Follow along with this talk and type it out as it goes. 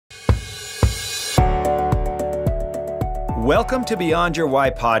Welcome to Beyond Your Why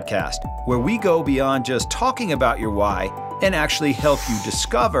podcast, where we go beyond just talking about your why and actually help you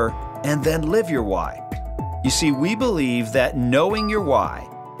discover and then live your why. You see, we believe that knowing your why,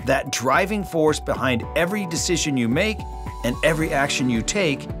 that driving force behind every decision you make and every action you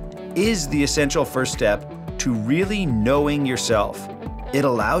take, is the essential first step to really knowing yourself. It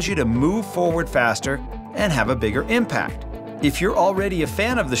allows you to move forward faster and have a bigger impact. If you're already a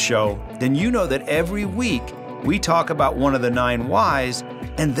fan of the show, then you know that every week we talk about one of the 9 whys,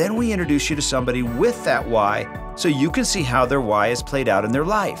 and then we introduce you to somebody with that why so you can see how their why is played out in their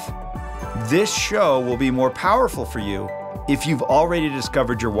life. This show will be more powerful for you if you've already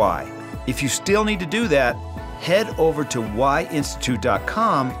discovered your why. If you still need to do that, head over to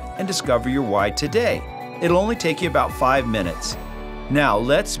whyinstitute.com and discover your why today. It'll only take you about 5 minutes. Now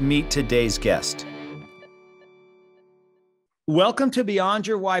let's meet today's guest. Welcome to Beyond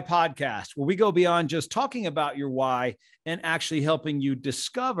Your Why podcast, where we go beyond just talking about your why and actually helping you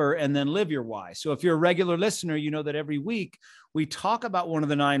discover and then live your why. So if you're a regular listener, you know that every week we talk about one of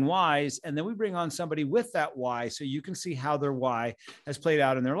the 9 whys, and then we bring on somebody with that why so you can see how their why has played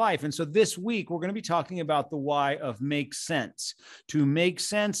out in their life. And so this week, we're going to be talking about the why of make sense, to make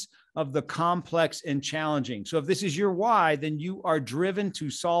sense of the complex and challenging. So if this is your why, then you are driven to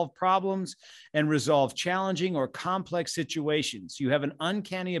solve problems and resolve challenging or complex situations. You have an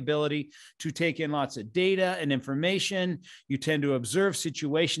uncanny ability to take in lots of data and information. You tend to observe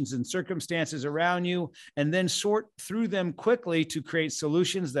situations and circumstances around you and then sort through them quickly to create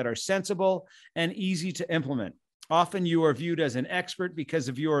solutions that are sensible and easy to implement. Often you are viewed as an expert because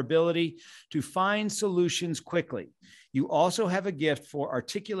of your ability to find solutions quickly. You also have a gift for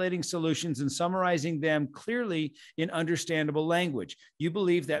articulating solutions and summarizing them clearly in understandable language. You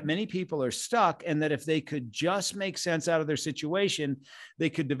believe that many people are stuck and that if they could just make sense out of their situation, they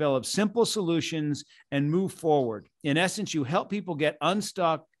could develop simple solutions and move forward. In essence, you help people get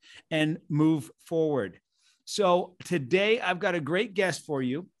unstuck and move forward. So today I've got a great guest for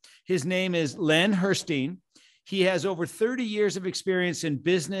you. His name is Len Herstein. He has over 30 years of experience in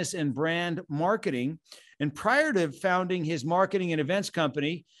business and brand marketing. And prior to founding his marketing and events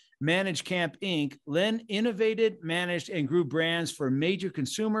company, ManageCamp Inc., Len innovated, managed, and grew brands for major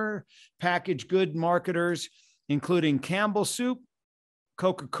consumer packaged good marketers, including Campbell Soup,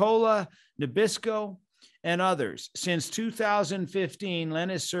 Coca-Cola, Nabisco, and others. Since 2015, Len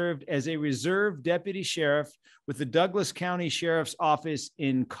has served as a reserve deputy sheriff with the Douglas County Sheriff's Office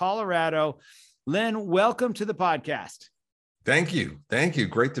in Colorado. Len, welcome to the podcast. Thank you. Thank you.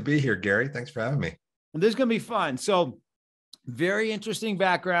 Great to be here, Gary. Thanks for having me. This is going to be fun. So very interesting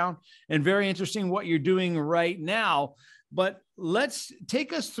background and very interesting what you're doing right now. But let's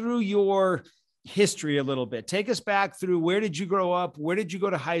take us through your history a little bit. Take us back through, where did you grow up? Where did you go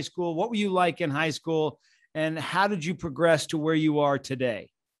to high school? What were you like in high school? And how did you progress to where you are today?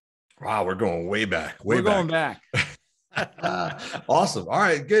 Wow, we're going way back. We're going back. Awesome. All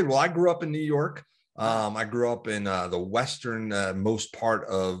right, good. Well, I grew up in New York. I grew up in the western most part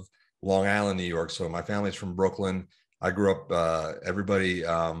of Long Island, New York. So my family's from Brooklyn. I grew up, everybody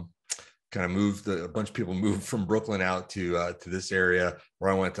kind of moved, a bunch of people moved from Brooklyn out to this area where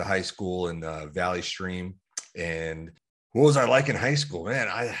I went to high school in Valley Stream. And what was I like in high school? Man,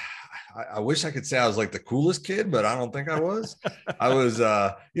 I wish I could say I was like the coolest kid, but I don't think I was. I was,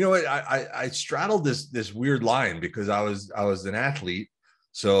 I straddled this weird line because I was an athlete.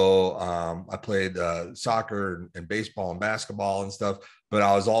 So I played soccer and baseball and basketball and stuff, but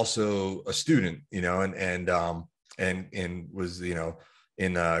I was also a student, and was,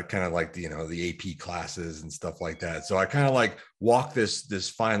 in kind of like, the AP classes and stuff like that. So I kind of like walked this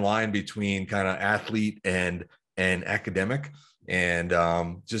fine line between kind of athlete and academic. And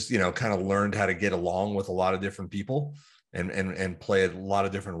just, kind of learned how to get along with a lot of different people and play a lot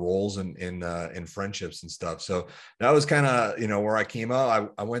of different roles in friendships and stuff. So that was kind of, where I came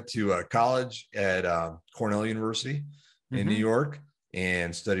up. I went to college at Cornell University in New York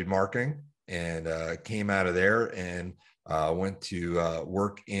and studied marketing, and came out of there and went to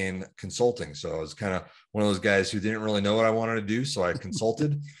work in consulting. So I was kind of one of those guys who didn't really know what I wanted to do. So I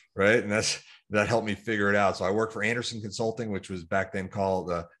consulted, right? And that helped me figure it out. So I worked for Anderson Consulting, which was back then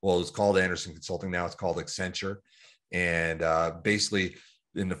called, it was called Anderson Consulting. Now it's called Accenture. And basically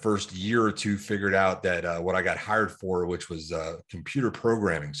in the first year or two figured out that what I got hired for, which was computer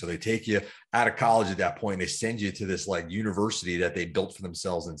programming. So they take you out of college at that point, and they send you to this like university that they built for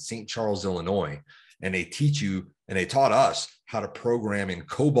themselves in St. Charles, Illinois. And they teach you, and they taught us how to program in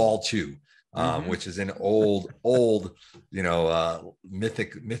COBOL 2. Which is an old,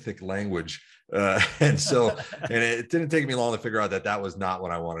 mythic language And it didn't take me long to figure out that that was not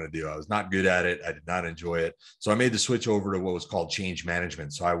what I wanted to do. I was not good at it. I did not enjoy it. So I made the switch over to what was called change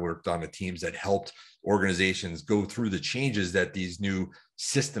management. So I worked on the teams that helped organizations go through the changes that these new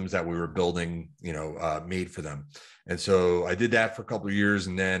systems that we were building, made for them. And so I did that for a couple of years,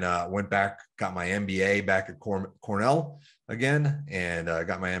 and then went back, got my MBA back at Cornell again, and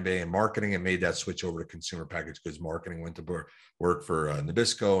got my MBA in marketing and made that switch over to consumer packaged goods marketing. Went to work for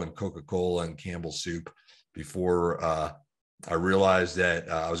Nabisco and Coca-Cola and Campbell's Soup before I realized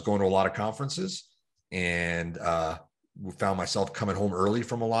that I was going to a lot of conferences, and found myself coming home early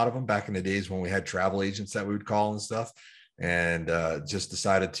from a lot of them back in the days when we had travel agents that we would call and stuff, and just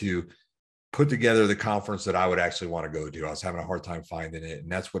decided to put together the conference that I would actually want to go to. I was having a hard time finding it. And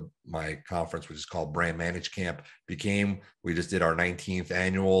that's what my conference, which is called Brand ManageCamp, became. We just did our 19th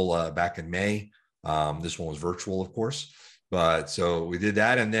annual back in May. This one was virtual, of course. But so we did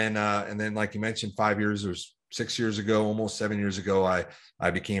that. And then like you mentioned, 5 years or 6 years ago, almost 7 years ago,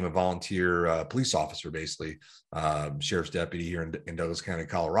 I became a volunteer police officer, basically, sheriff's deputy here in Douglas County,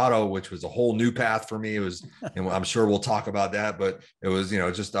 Colorado, which was a whole new path for me. It was, and I'm sure we'll talk about that, but it was,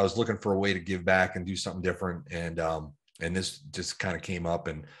 just, I was looking for a way to give back and do something different. And this just kind of came up,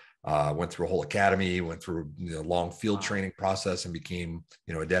 and went through a whole academy, went through a long field training process, and became,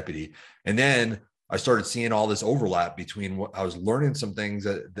 a deputy. And then I started seeing all this overlap between what I was learning, some things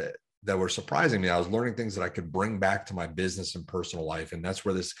that were surprising me. I was learning things that I could bring back to my business and personal life. And that's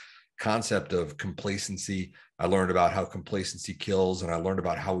where this concept of complacency, I learned about how complacency kills, and I learned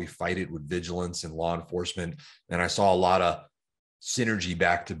about how we fight it with vigilance and law enforcement. And I saw a lot of synergy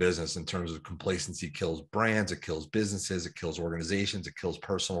back to business in terms of complacency kills brands, it kills businesses, it kills organizations, it kills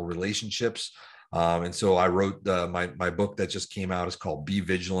personal relationships. And so I wrote my book that just came out. Is called Be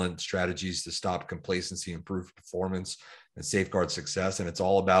Vigilant: Strategies to Stop Complacency, Improve Performance, and Safeguard Success. And it's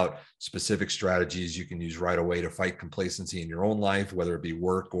all about specific strategies you can use right away to fight complacency in your own life, whether it be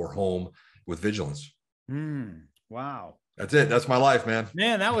work or home, with vigilance. Wow. That's it. That's my life, man.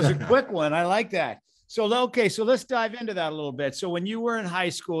 Man, that was a quick one. I like that. So, okay. So let's dive into that a little bit. So when you were in high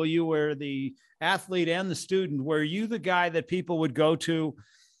school, you were the athlete and the student. Were you the guy that people would go to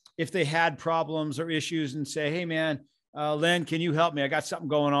if they had problems or issues and say, hey man, Len, can you help me? I got something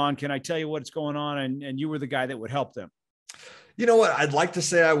going on. Can I tell you what's going on? And you were the guy that would help them. You know what? I'd like to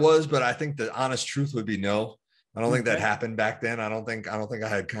say I was, but I think the honest truth would be no. I don't think that happened back then. I don't think I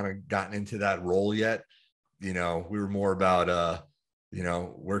had kind of gotten into that role yet. We were more about,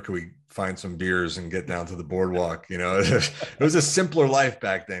 where could we find some beers and get down to the boardwalk? It was a simpler life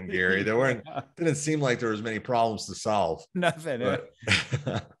back then, Gary. Didn't seem like there was many problems to solve. Nothing.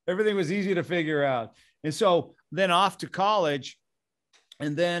 Everything was easy to figure out. And so then off to college.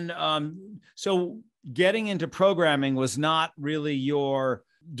 And then, so getting into programming was not really your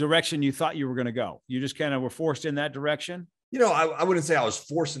direction you thought you were going to go. You just kind of were forced in that direction. I wouldn't say I was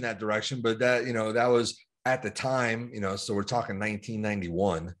forced in that direction, but that was at the time, so we're talking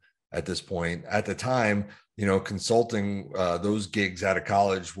 1991 at this point. At the time, consulting, those gigs out of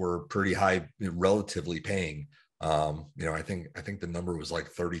college were pretty high, relatively paying. I think the number was like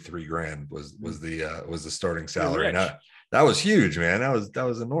 33 grand was the starting salary. And that was huge, man. That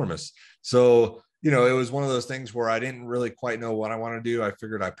was enormous. So, it was one of those things where I didn't really quite know what I wanted to do. I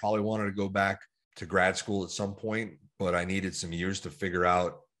figured I probably wanted to go back to grad school at some point, but I needed some years to figure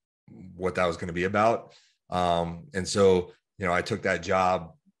out what that was going to be about. And so, I took that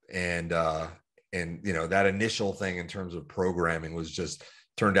job, and that initial thing in terms of programming was just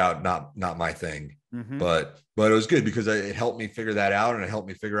turned out not my thing. But it was good because it helped me figure that out, and it helped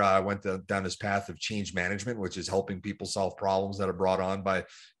me figure out, I went down this path of change management, which is helping people solve problems that are brought on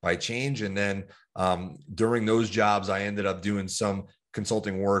by change. And then during those jobs, I ended up doing some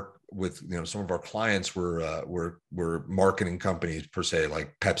consulting work with, some of our clients were marketing companies per se,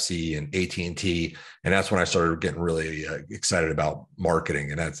 like Pepsi and AT&T. And that's when I started getting really excited about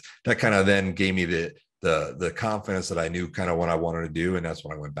marketing. And that kind of then gave me the confidence that I knew kind of what I wanted to do. And that's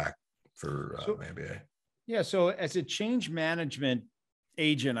when I went back for my MBA. Yeah. So as a change management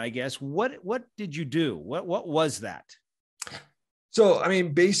agent, I guess, what did you do? What was that? So,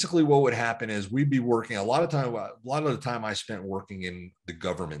 basically what would happen is we'd be working a lot of the time I spent working in the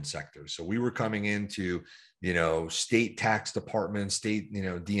government sector. So we were coming into, state tax departments, state,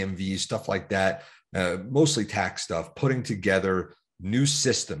 DMV, stuff like that, mostly tax stuff, putting together new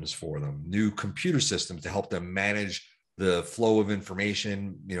systems for them, new computer systems to help them manage the flow of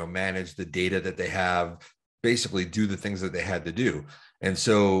information, manage the data that they have, basically do the things that they had to do. And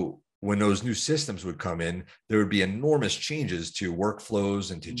so when those new systems would come in, there would be enormous changes to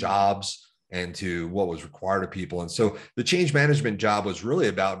workflows and to jobs. and to what was required of people. And so the change management job was really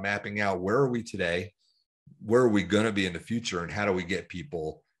about mapping out, where are we today? Where are we going to be in the future? And how do we get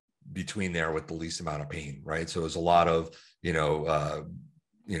people between there with the least amount of pain? Right. So it was a lot of,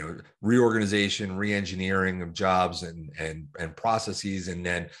 reorganization, re-engineering of jobs and processes, and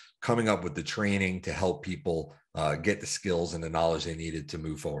then coming up with the training to help people get the skills and the knowledge they needed to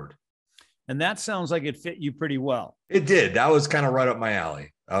move forward. And that sounds like it fit you pretty well. It did. That was kind of right up my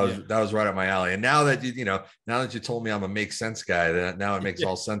alley. That was right up my alley. And now that now that you told me I'm a make sense guy, that now it makes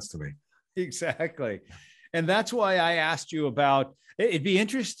all sense to me. Exactly. And that's why I asked you about, it'd be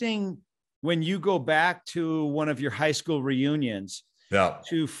interesting when you go back to one of your high school reunions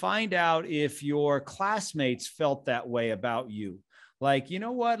to find out if your classmates felt that way about you. Like, you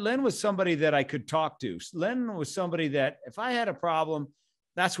know what? Len was somebody that I could talk to. Len was somebody that if I had a problem,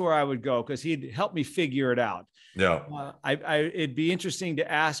 that's where I would go because he'd help me figure it out. Yeah. It'd be interesting to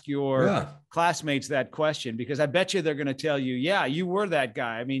ask your classmates that question, because I bet you they're going to tell you, yeah, you were that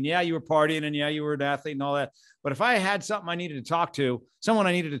guy. I mean, yeah, you were partying and yeah, you were an athlete and all that. But if I had something I needed to talk to, someone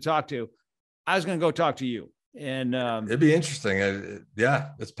I needed to talk to, I was going to go talk to you. And it'd be interesting. Yeah,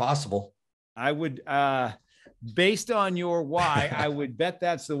 it's possible. I would, based on your why, I would bet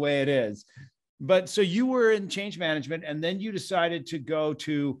that's the way it is. But so you were in change management, and then you decided to go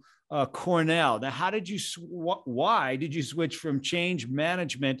to Cornell. Now, why did you switch from change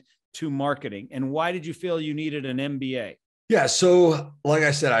management to marketing? And why did you feel you needed an MBA? Yeah. So like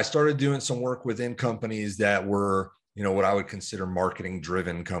I said, I started doing some work within companies that were, what I would consider marketing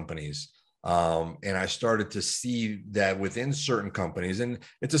driven companies. And I started to see that within certain companies, and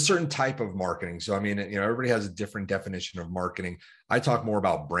it's a certain type of marketing. So, I mean, everybody has a different definition of marketing. I talk more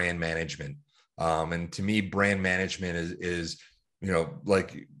about brand management. And to me, brand management is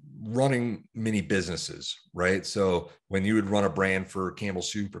like running mini businesses, right? So when you would run a brand for Campbell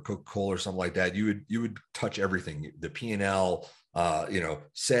Soup or Coca-Cola or something like that, you would touch everything, the P&L,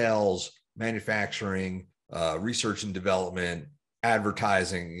 sales, manufacturing, research and development,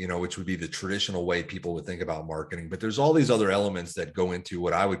 advertising, which would be the traditional way people would think about marketing. But there's all these other elements that go into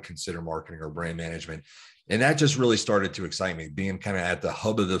what I would consider marketing or brand management. And that just really started to excite me, being kind of at the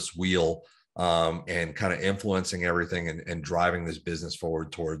hub of this wheel, and kind of influencing everything and driving this business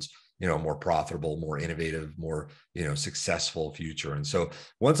forward towards, more profitable, more innovative, more, successful future. And so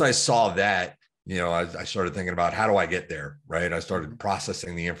once I saw that, I started thinking about, how do I get there? Right. I started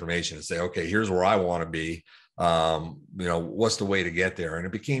processing the information and say, okay, here's where I want to be. What's the way to get there? And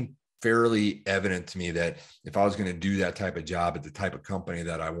it became fairly evident to me that if I was going to do that type of job at the type of company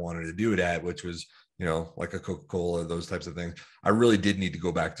that I wanted to do it at, which was, like a Coca-Cola, those types of things, I really did need to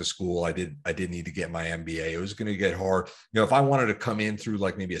go back to school. I did need to get my MBA. It was going to get hard. If I wanted to come in through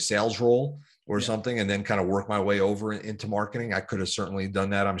like maybe a sales role or something, and then kind of work my way over into marketing, I could have certainly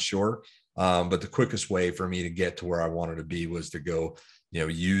done that, I'm sure. But the quickest way for me to get to where I wanted to be was to go,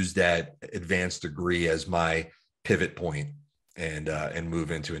 use that advanced degree as my pivot point and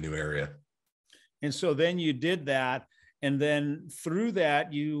move into a new area. And so then you did that. And then through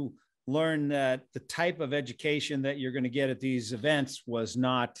that, you learn that the type of education that you're going to get at these events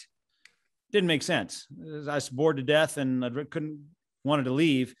didn't make sense. I was bored to death and I wanted to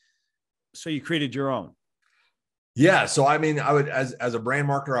leave. So you created your own. Yeah. So, I mean, I would, as a brand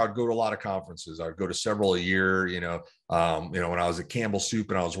marketer, I would go to a lot of conferences. I would go to several a year, when I was at Campbell Soup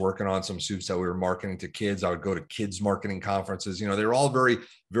and I was working on some soups that we were marketing to kids, I would go to kids marketing conferences. They were all very,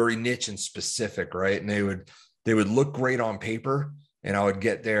 very niche and specific. Right. And they would look great on paper. And I would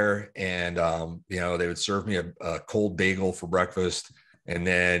get there and, they would serve me a cold bagel for breakfast. And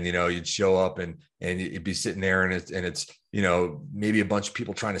then, you'd show up and you'd be sitting there and it's, maybe a bunch of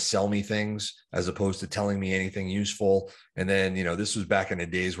people trying to sell me things as opposed to telling me anything useful. And then, this was back in the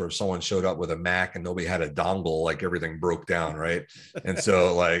days where if someone showed up with a Mac and nobody had a dongle, like everything broke down. Right. And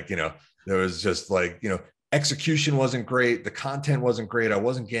so there was just execution wasn't great. The content wasn't great. I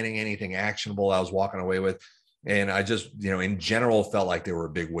wasn't getting anything actionable I was walking away with. And I just, in general, felt like they were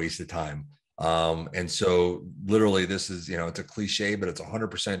a big waste of time. And so literally this is, it's a cliche, but it's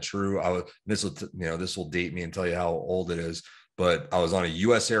 100% true. This will date me and tell you how old it is, but I was on a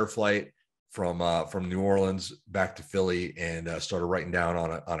US Air flight from New Orleans back to Philly and started writing down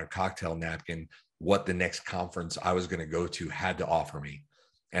on a cocktail napkin what the next conference I was going to go to had to offer me.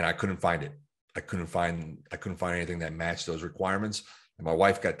 And I couldn't find it. I couldn't find anything that matched those requirements. And my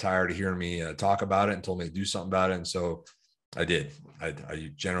wife got tired of hearing me talk about it and told me to do something about it. And so I did. I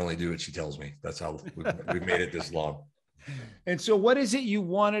generally do what she tells me. That's how we've made it this long. And so what is it you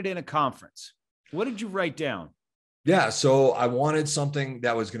wanted in a conference? What did you write down? Yeah. So I wanted something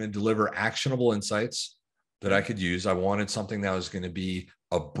that was going to deliver actionable insights that I could use. I wanted something that was going to be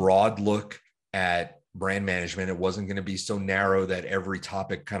a broad look at brand management. It wasn't going to be so narrow that every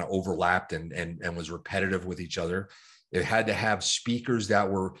topic kind of overlapped and was repetitive with each other. It had to have speakers that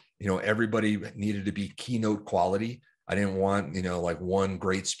were, everybody needed to be keynote quality. I didn't want, like one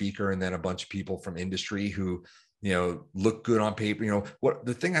great speaker and then a bunch of people from industry who, look good on paper. What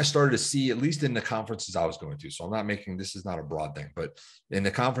the thing I started to see, at least in the conferences I was going to, so I'm not making, this is not a broad thing, but in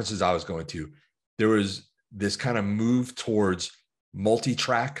the conferences I was going to, there was this kind of move towards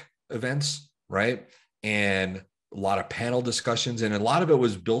multi-track events, right? And a lot of panel discussions. And a lot of it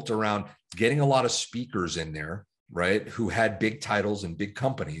was built around getting a lot of speakers in there, right? Who had big titles and big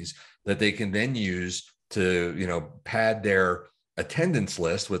companies that they can then use to, pad their attendance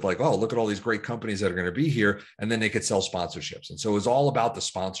list with like, oh, look at all these great companies that are going to be here. And then they could sell sponsorships. And so it was all about the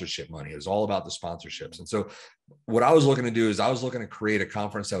sponsorship money. It was all about the sponsorships. And so what I was looking to do is I was looking to create a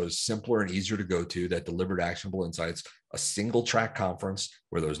conference that was simpler and easier to go to, that delivered actionable insights, a single track conference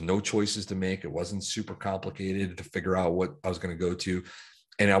where there was no choices to make. It wasn't super complicated to figure out what I was going to go to.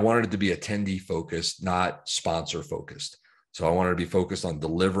 And I wanted it to be attendee focused, not sponsor focused. So I wanted to be focused on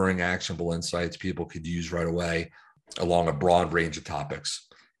delivering actionable insights people could use right away along a broad range of topics.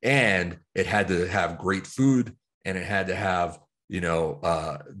 And it had to have great food, and it had to have, it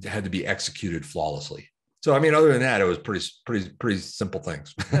had to be executed flawlessly. So, I mean, other than that, it was pretty simple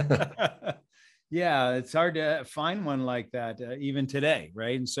things. Yeah, it's hard to find one like that even today,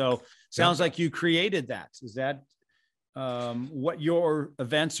 right? And so sounds like you created that. Is that what your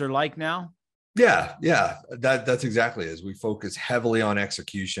events are like now? Yeah. That's exactly it. We focus heavily on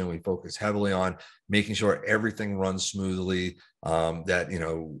execution. We focus heavily on making sure everything runs smoothly. That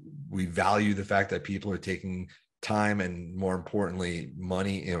we value the fact that people are taking time and, more importantly,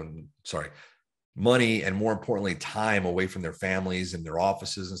 money and, more importantly, time away from their families and their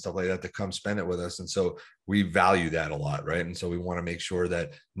offices and stuff like that to come spend it with us. And so we value that a lot, right? And so we want to make sure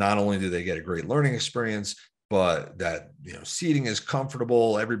that not only do they get a great learning experience, but that, seating is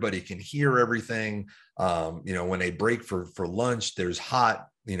comfortable. Everybody can hear everything. When they break for lunch, there's hot,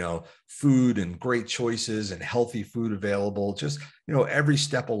 food and great choices and healthy food available. Just, every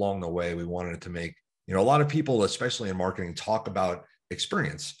step along the way, we wanted to make, a lot of people, especially in marketing, talk about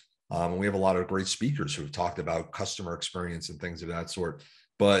experience. And we have a lot of great speakers who have talked about customer experience and things of that sort.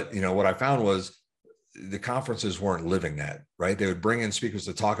 But, what I found was the conferences weren't living that, right? They would bring in speakers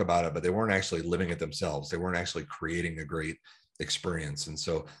to talk about it, but they weren't actually living it themselves. They weren't actually creating a great experience. And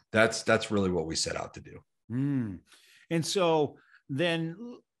so that's really what we set out to do. And so then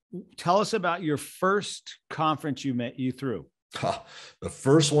tell us about your first conference you threw. The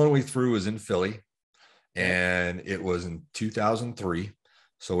first one we threw was in Philly, and it was in 2003.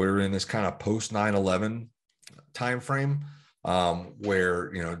 So we were in this kind of post 9/11 timeframe.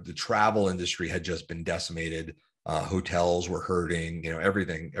 Where, the travel industry had just been decimated. Hotels were hurting,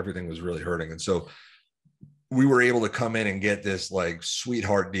 everything was really hurting. And so we were able to come in and get this like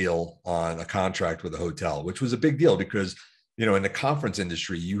sweetheart deal on a contract with a hotel, which was a big deal because, in the conference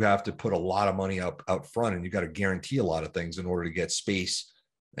industry, you have to put a lot of money up front, and you got to guarantee a lot of things in order to get space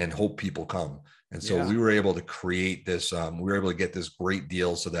and hope people come. And so we were able to create this, we were able to get this great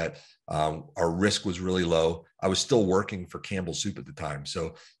deal so that our risk was really low. I was still working for Campbell Soup at the time.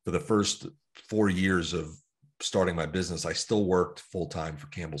 So for the first 4 years of starting my business, I still worked full time for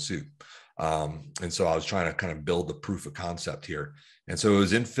Campbell Soup. And so I was trying to kind of build the proof of concept here. And so it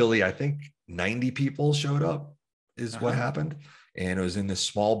was in Philly. I think 90 people showed up is what happened. And it was in this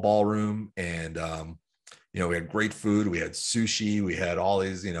small ballroom, and, we had great food. We had sushi. We had all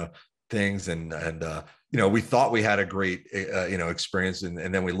these, things. And we thought we had a great, experience.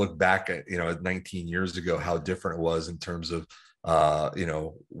 And then we look back at, 19 years ago, how different it was in terms of,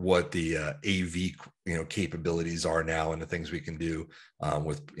 what the AV, capabilities are now, and the things we can do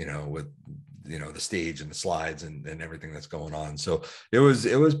with the stage and the slides and everything that's going on. So it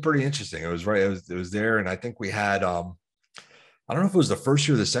was pretty interesting. It was right. It was there. And I think we had, I don't know if it was the first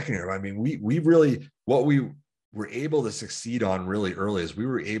year or the second year. I mean, we really, what we were able to succeed on really early is we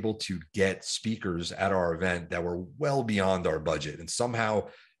were able to get speakers at our event that were well beyond our budget. And somehow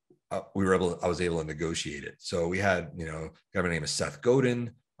I was able to negotiate it. So we had, a guy by the name of Seth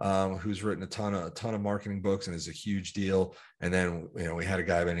Godin, who's written a ton of marketing books and is a huge deal. And then, we had a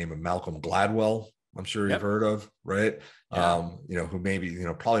guy by the name of Malcolm Gladwell. I'm sure you've heard of, right? Yeah. Who maybe,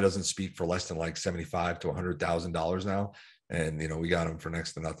 probably doesn't speak for less than like $75,000 to $100,000 now. And, we got him for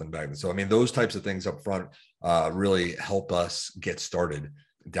next to nothing back then. So, I mean, those types of things up front really help us get started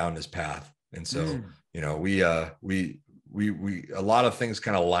down this path. And so, we a lot of things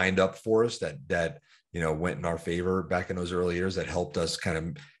kind of lined up for us that went in our favor back in those early years that helped us kind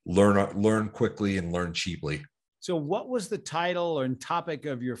of learn quickly and learn cheaply. So what was the title or topic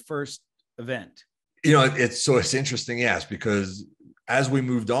of your first event? It's interesting, yes, because as we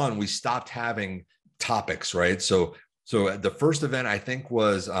moved on, we stopped having topics, right? So the first event I think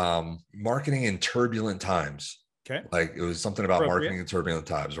was marketing in turbulent times. Okay. Like it was something about marketing in turbulent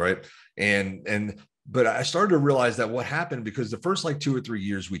times, right? But I started to realize that what happened, because the first like 2 or 3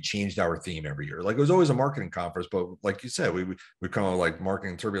 years, we changed our theme every year. Like it was always a marketing conference, but like you said, we come up like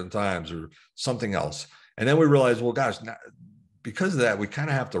marketing in turbulent times or something else. And then we realized, well, gosh, because of that, we kind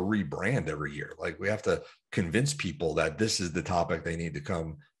of have to rebrand every year. Like we have to convince people that this is the topic they need to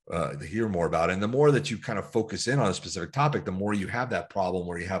come to hear more about. And the more that you kind of focus in on a specific topic, the more you have that problem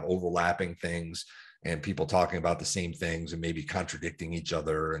where you have overlapping things and people talking about the same things and maybe contradicting each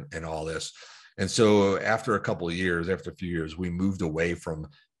other and all this. And so after a few years, we moved away from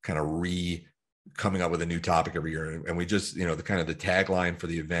kind of coming up with a new topic every year. And we just, the kind of the tagline for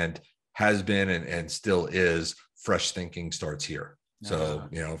the event has been and still is, fresh thinking starts here. So,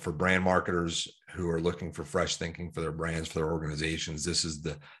 for brand marketers who are looking for fresh thinking for their brands, for their organizations, this is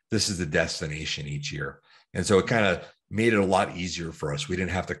the destination each year. And so it kind of made it a lot easier for us. We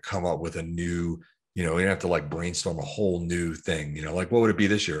didn't have to come up with a new, we didn't have to like brainstorm a whole new thing, like what would it be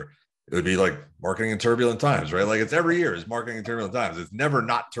this year? It would be like marketing in turbulent times, right? Like it's every year is marketing in turbulent times. It's never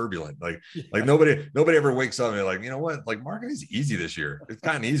not turbulent. Like nobody ever wakes up and they're like, you know what? Like marketing is easy this year. It's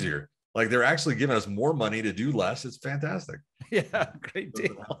gotten easier. Like they're actually giving us more money to do less. It's fantastic. Yeah, great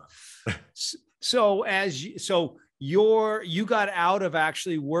deal. So you got out of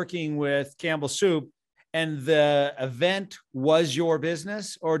actually working with Campbell Soup, and the event was your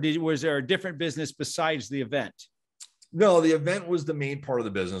business, or was there a different business besides the event? No, the event was the main part of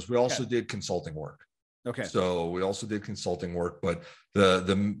the business. We also did consulting work. Okay. So we also did consulting work, but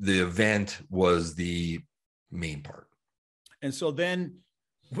the event was the main part. And so then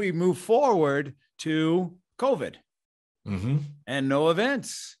we move forward to COVID and no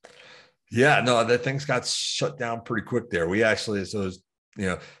events. Yeah, no, the things got shut down pretty quick there. We actually, so it was,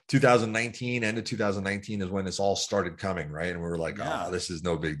 2019, end of 2019 is when this all started coming, right? And we were like, oh, this is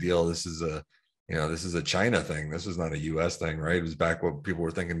no big deal. This is a China thing. This is not a US thing, right? It was back what people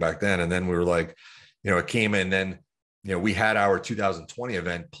were thinking back then. And then we were like, it came in, then, we had our 2020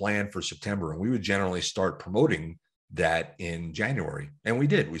 event planned for September, and we would generally start promoting that in January. And we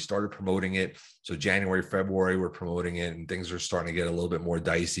did. We started promoting it. So January, February, we're promoting it, and things are starting to get a little bit more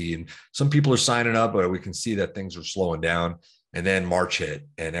dicey. And some people are signing up, but we can see that things are slowing down. And then March hit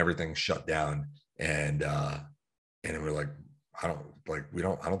and everything shut down. And we're like, I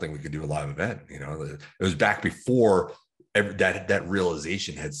don't think we could do a live event. It was back before that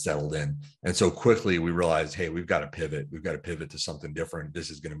realization had settled in. And so quickly we realized, hey, we've got to pivot. We've got to pivot to something different. This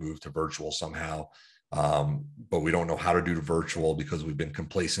is going to move to virtual somehow. But we don't know how to do the virtual because we've been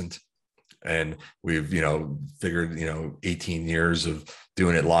complacent, and we've, figured, 18 years of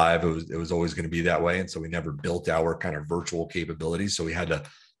doing it live. It was always going to be that way. And so we never built our kind of virtual capabilities. So we had to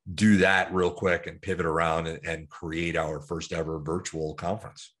do that real quick and pivot around and create our first ever virtual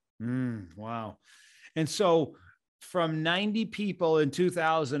conference. Wow. And so from 90 people in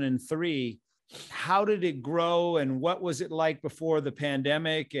 2003, how did it grow, and what was it like before the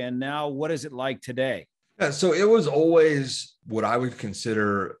pandemic? And now what is it like today? Yeah, so it was always what I would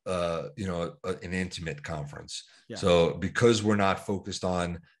consider, an intimate conference. Yeah. So because we're not focused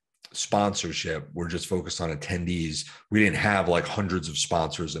on sponsorship, we're just focused on attendees. We didn't have like hundreds of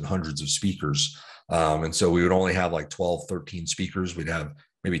sponsors and hundreds of speakers. And so we would only have like 12, 13 speakers. We'd have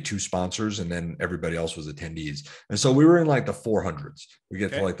maybe 2 sponsors, and then everybody else was attendees. And so we were in like the 400s. We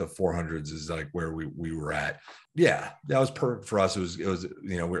get to like the 400s is like where we were at. Yeah, that was perfect for us. It was,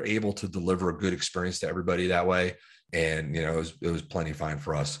 we're able to deliver a good experience to everybody that way. And, it was plenty fine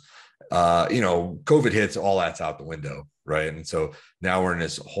for us. COVID hits, all that's out the window. Right. And so now we're in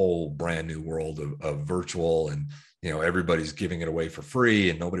this whole brand new world of virtual, and, everybody's giving it away for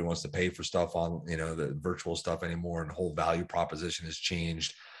free, and nobody wants to pay for stuff on, the virtual stuff anymore. And the whole value proposition has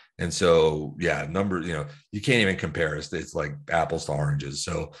changed. And so, yeah, you can't even compare us. It's like apples to oranges.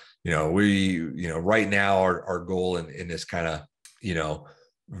 So, right now our goal in this kind of,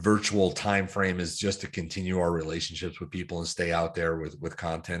 virtual time frame is just to continue our relationships with people and stay out there with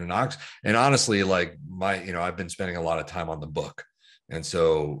content. And honestly, like I've been spending a lot of time on the book. And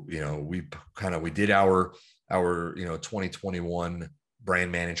so, we did our 2021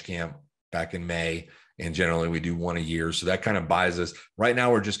 brand ManageCamp back in May. And generally we do one a year. So that kind of buys us. Right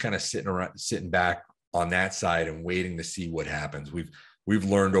now, we're just kind of sitting back on that side and waiting to see what happens. We've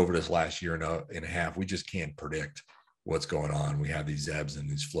learned over this last year and a half, we just can't predict what's going on. We have these ebbs and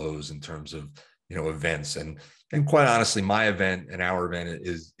these flows in terms of, events. And quite honestly, my event and our event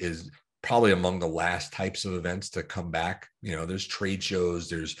is probably among the last types of events to come back. There's trade shows,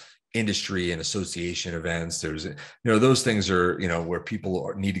 there's industry and association events. There's, those things are, where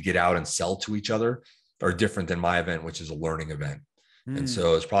people need to get out and sell to each other, are different than my event, which is a learning event. And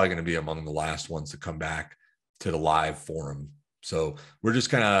so it's probably going to be among the last ones to come back to the live forum. So we're just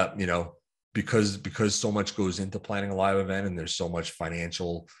kind of, because so much goes into planning a live event and there's so much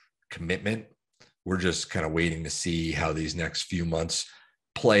financial commitment, we're just kind of waiting to see how these next few months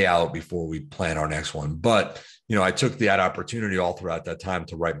play out before we plan our next one. But, I took that opportunity all throughout that time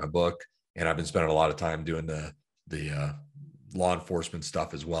to write my book, and I've been spending a lot of time doing the law enforcement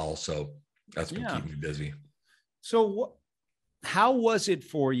stuff as well. So that's been keeping me busy. So how was it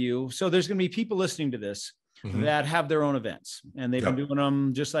for you? So there's going to be people listening to this that have their own events, and they've been doing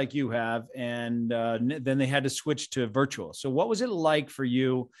them just like you have. And then they had to switch to virtual. So what was it like for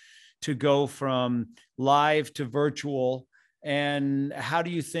you to go from live to virtual? And how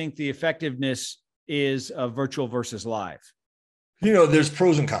do you think the effectiveness is of virtual versus live? There's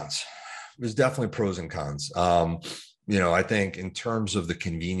pros and cons. There's definitely pros and cons. I think in terms of the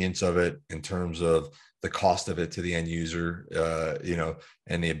convenience of it, in terms of the cost of it to the end user,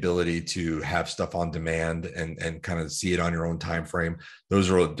 and the ability to have stuff on demand and kind of see it on your own time frame, there's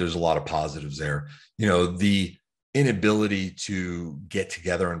a lot of positives there. The inability to get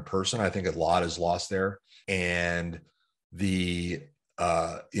together in person, I think a lot is lost there. And the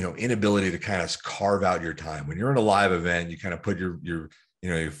inability to kind of carve out your time. When you're in a live event, you kind of put your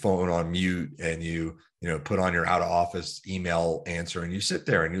phone on mute, and you put on your out of office email answer, and you sit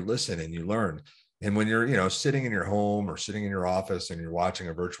there and you listen and you learn. And when you're, sitting in your home or sitting in your office and you're watching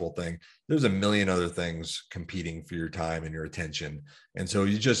a virtual thing, there's a million other things competing for your time and your attention. And so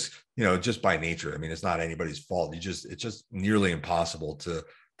you just, just by nature, I mean, it's not anybody's fault. It's just nearly impossible to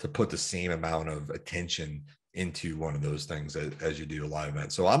put the same amount of attention into one of those things as you do a live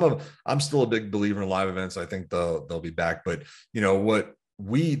event. So I'm still a big believer in live events. I think they'll be back, but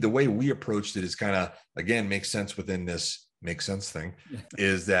the way we approached it is kind of, again, makes sense within this make sense thing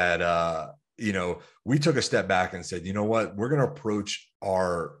is that, we took a step back and said, you know what, we're going to approach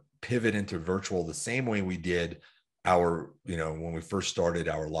our pivot into virtual the same way we did our, when we first started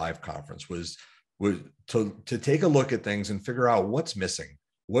our live conference was to take a look at things and figure out what's missing.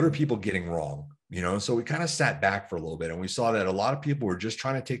 What are people getting wrong? So we kind of sat back for a little bit, and we saw that a lot of people were just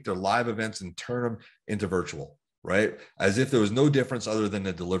trying to take their live events and turn them into virtual, right? As if there was no difference other than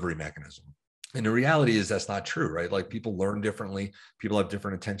the delivery mechanism. And the reality is that's not true, right? Like, people learn differently. People have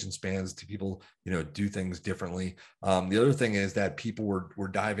different attention spans. People, do things differently. The other thing is that people were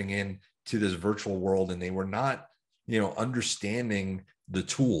diving in to this virtual world, and they were not, understanding the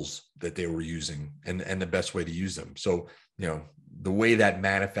tools that they were using and the best way to use them. So, the way that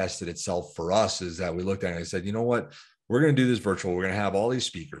manifested itself for us is that we looked at it and I said, you know what, we're going to do this virtual. We're going to have all these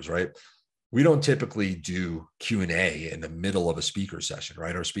speakers, right? We don't typically do Q&A in the middle of a speaker session,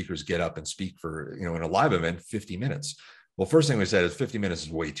 right? Our speakers get up and speak for, in a live event, 50 minutes. Well, first thing we said is 50 minutes is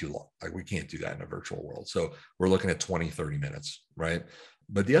way too long. Like, we can't do that in a virtual world. So we're looking at 20, 30 minutes, right?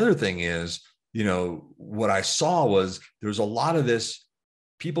 But the other thing is, what I saw was there's a lot of this,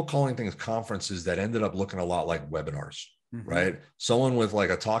 people calling things conferences that ended up looking a lot like webinars, right? Someone with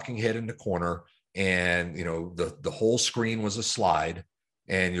like a talking head in the corner, and, the whole screen was a slide,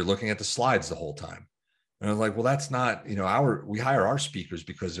 and you're looking at the slides the whole time. And I was like, well, that's not, we hire our speakers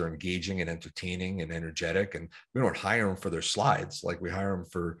because they're engaging and entertaining and energetic, and we don't hire them for their slides. Like, we hire them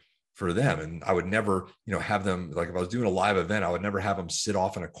for them. And I would never, have them, like, if I was doing a live event, I would never have them sit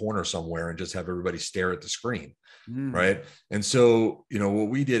off in a corner somewhere and just have everybody stare at the screen. Right. And so, what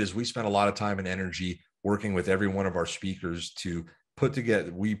we did is we spent a lot of time and energy working with every one of our speakers to put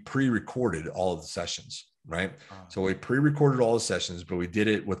together, we pre-recorded all of the sessions. Right. So we pre-recorded all the sessions, but we did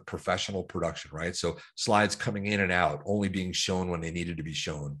it with professional production, right? So slides coming in and out, only being shown when they needed to be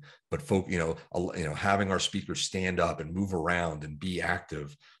shown, but having our speakers stand up and move around and be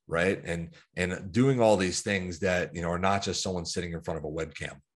active, right? And doing all these things that, are not just someone sitting in front of a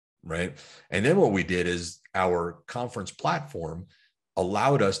webcam, right? And then what we did is our conference platform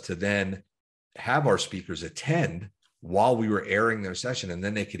allowed us to then have our speakers attend while we were airing their session, and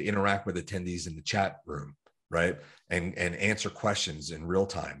then they could interact with attendees in the chat room, right? And answer questions in real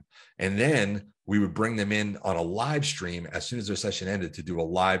time. And then we would bring them in on a live stream as soon as their session ended to do a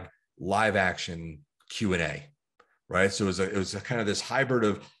live action Q&A, right? So it was a kind of this hybrid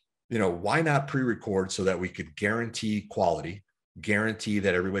of, why not pre-record so that we could guarantee quality, guarantee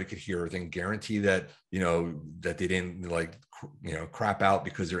that everybody could hear everything, guarantee that, that they didn't crap out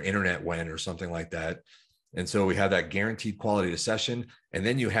because their internet went or something like that. And so we have that guaranteed quality of session. And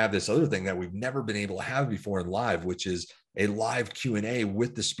then you have this other thing that we've never been able to have before in live, which is a live Q&A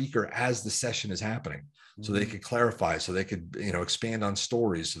with the speaker as the session is happening. So they could clarify, so they could, expand on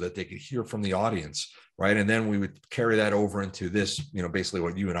stories so that they could hear from the audience. Right. And then we would carry that over into this, basically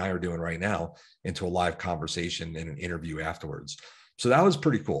what you and I are doing right now, into a live conversation and an interview afterwards. So that was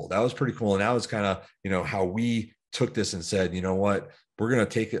pretty cool. And that was kind of, how we took this and said, you know what, we're going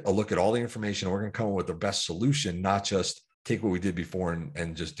to take a look at all the information. And we're going to come up with the best solution, not just take what we did before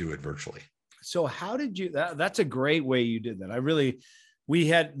and just do it virtually. So how did you, that's a great way you did that.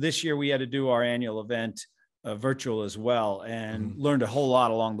 This year we had to do our annual event virtual as well, and learned a whole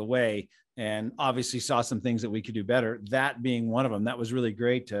lot along the way, and obviously saw some things that we could do better, that being one of them. That was really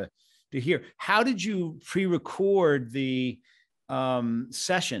great to hear. How did you pre-record the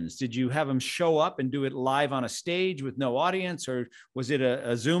sessions? Did you have them show up and do it live on a stage with no audience, or was it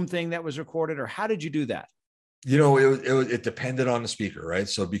a Zoom thing that was recorded, or how did you do that? It depended on the speaker, right?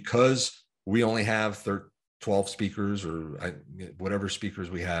 So because we only have 12 speakers, or whatever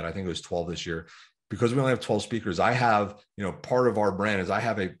speakers we had, I think it was 12 this year. Because we only have 12 speakers, I have, part of our brand is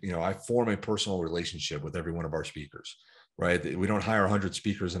I form a personal relationship with every one of our speakers, right? We don't hire 100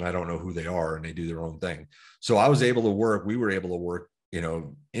 speakers and I don't know who they are and they do their own thing. So we were able to work,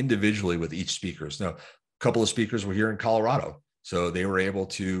 individually with each speaker. Now, a couple of speakers were here in Colorado, so they were able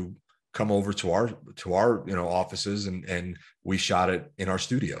to come over to our offices, and we shot it in our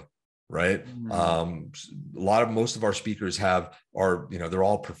studio. Right. Most of our speakers they're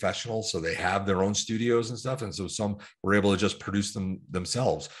all professionals. So they have their own studios and stuff. And so some were able to just produce them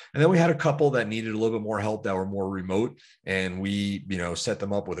themselves. And then we had a couple that needed a little bit more help, that were more remote. And we, set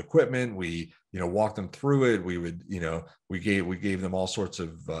them up with equipment. We, walked them through it. We would, we gave them all sorts of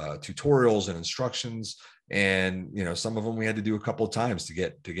tutorials and instructions. And, some of them we had to do a couple of times to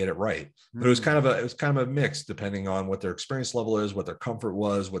get it right. But it was kind of a mix, depending on what their experience level is, what their comfort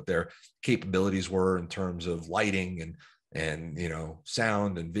was, what their capabilities were in terms of lighting and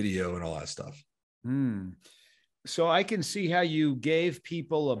sound and video and all that stuff. So I can see how you gave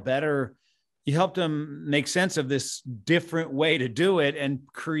people you helped them make sense of this different way to do it, and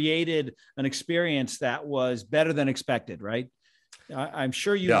created an experience that was better than expected, right? I'm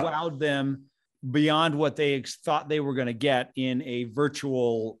sure you wowed them beyond what they thought they were going to get in a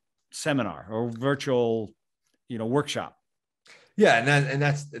virtual seminar or virtual, workshop. Yeah. And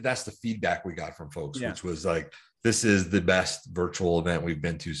that's the feedback we got from folks, which was like, this is the best virtual event we've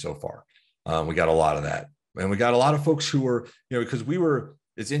been to so far. We got a lot of that. And we got a lot of folks who were, because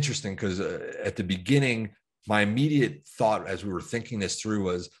it's interesting because at the beginning, my immediate thought as we were thinking this through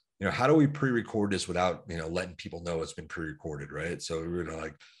was, how do we pre-record this without, letting people know it's been pre-recorded, right? So we were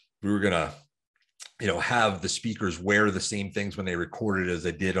going to have the speakers wear the same things when they recorded as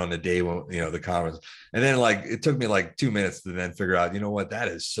they did on the day when, the conference. And then it took me 2 minutes to then figure out, that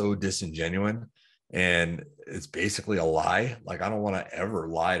is so disingenuous, and it's basically a lie. I don't want to ever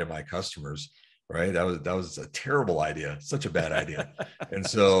lie to my customers. Right. That was a terrible idea, such a bad idea. And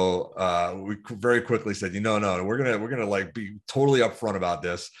so we very quickly said, no, we're going to be totally upfront about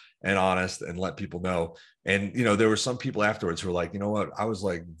this and honest and let people know. And, there were some people afterwards who were like, you know what, I was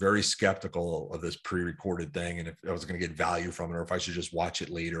very skeptical of this pre-recorded thing, and if I was going to get value from it, or if I should just watch it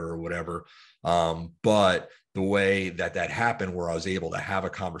later or whatever. But the way that happened, where I was able to have a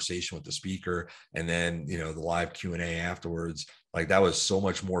conversation with the speaker, and then, the live Q&A afterwards, that was so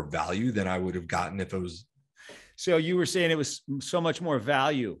much more value than I would have gotten if it was. So you were saying it was so much more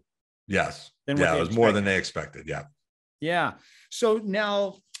value. Yes. It was more than they expected. Yeah. Yeah. So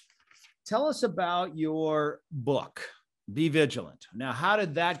now tell us about your book, Be Vigilant. Now, how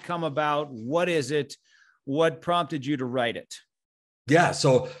did that come about? What is it? What prompted you to write it? Yeah.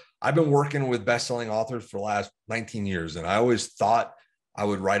 So I've been working with best-selling authors for the last 19 years. And I always thought I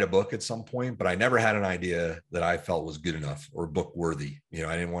would write a book at some point, but I never had an idea that I felt was good enough or book worthy.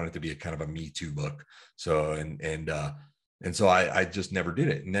 I didn't want it to be a kind of a Me Too book. So, and so I just never did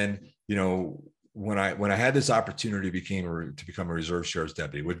it. And then, when I had this opportunity to become a reserve sheriff's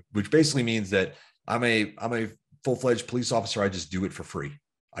deputy, which basically means that I'm a full-fledged police officer. I just do it for free.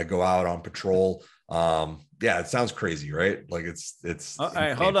 I go out on patrol. It sounds crazy, right? It's all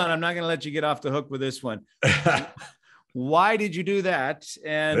right. Hold on. I'm not going to let you get off the hook with this one. Why did you do that?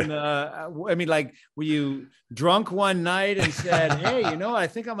 And were you drunk one night and said, hey, I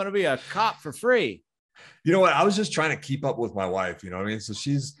think I'm going to be a cop for free? You know what? I was just trying to keep up with my wife. So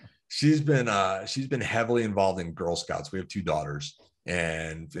she's been heavily involved in Girl Scouts. We have 2 daughters,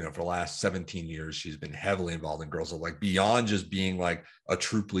 and, for the last 17 years, she's been heavily involved in Girl Scouts, beyond just being a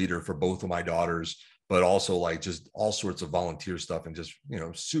troop leader for both of my daughters, but also just all sorts of volunteer stuff, and just,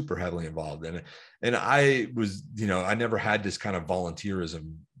 super heavily involved in it. And I was, I never had this kind of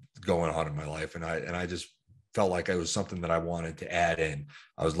volunteerism going on in my life. And I just felt like it was something that I wanted to add in.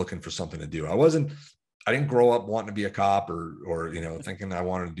 I was looking for something to do. I didn't grow up wanting to be a cop or, thinking I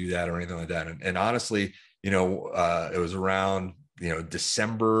wanted to do that or anything like that. And honestly, it was around,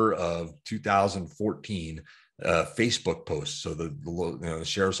 December of 2014, Facebook post. So the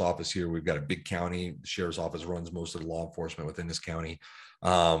sheriff's office here, we've got a big county. The sheriff's office runs most of the law enforcement within this county.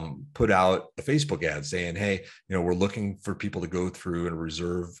 Put out a Facebook ad saying, hey, we're looking for people to go through a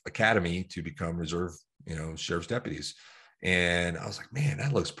reserve academy to become reserve, sheriff's deputies. And I was like, man,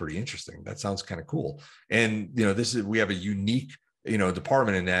 that looks pretty interesting. That sounds kind of cool. And, we have a unique,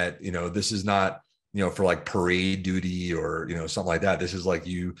 department in that, this is not, for like parade duty or, something like that. This is like,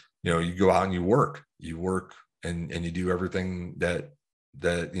 you go out and you work and you do everything that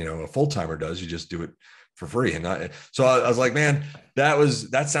a full-timer does. You just do it for free. And so I was like, man,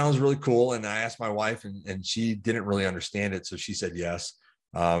 that sounds really cool. And I asked my wife and she didn't really understand it. So she said yes.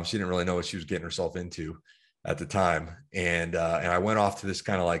 She didn't really know what she was getting herself into at the time. And I went off to this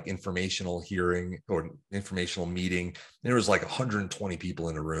kind of like informational hearing or informational meeting. And there was like 120 people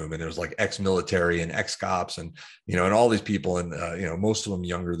in the room, and there was like ex-military and ex-cops and, and all these people. And, most of them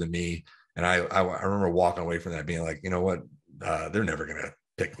younger than me. And I remember walking away from that being like, you know what, they're never going to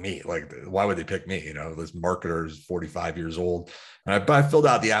pick me. Like, why would they pick me? This marketer is 45 years old. And I filled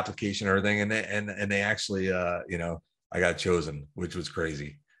out the application and everything. And they actually, I got chosen, which was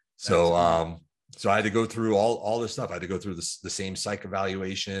crazy. So, so I had to go through all this stuff. I had to go through the same psych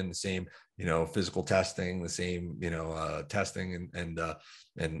evaluation, the same, physical testing, the same, testing and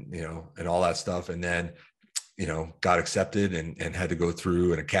all that stuff. And then, got accepted and had to go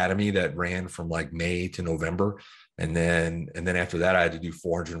through an academy that ran from like May to November. And then after that, I had to do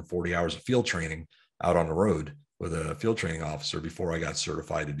 440 hours of field training out on the road with a field training officer before I got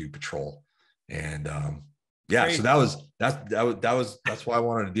certified to do patrol. And, yeah, so that's why I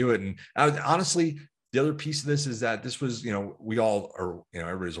wanted to do it. And honestly, the other piece of this is that this was, we all are,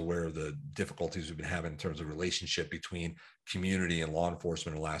 everybody's aware of the difficulties we've been having in terms of relationship between community and law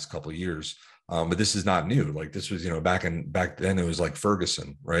enforcement in the last couple of years. But this is not new. Like this was, back then it was like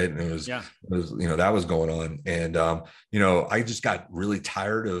Ferguson, right? And it was, that was going on. And, I just got really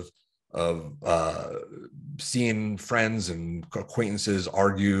tired of seeing friends and acquaintances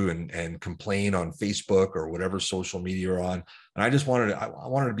argue and complain on Facebook or whatever social media you're on. And I just wanted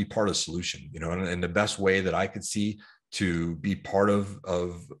to be part of the solution, and the best way that I could see to be part of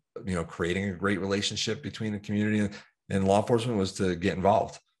creating a great relationship between the community and law enforcement was to get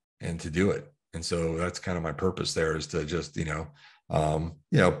involved and to do it. And so that's kind of my purpose there, is to just,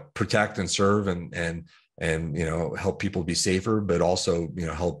 protect and serve and help people be safer, but also,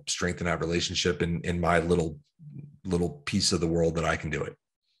 help strengthen that relationship in my little piece of the world that I can do it.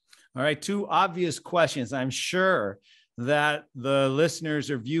 All right. Two obvious questions I'm sure that the listeners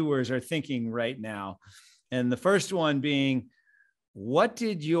or viewers are thinking right now. And the first one being, what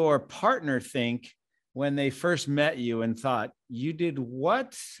did your partner think when they first met you and thought, you did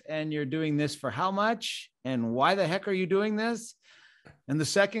what? And you're doing this for how much? And why the heck are you doing this? And the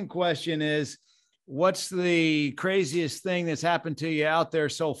second question is, what's the craziest thing that's happened to you out there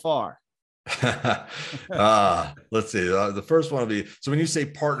so far? Let's see. The first one will be, so when you say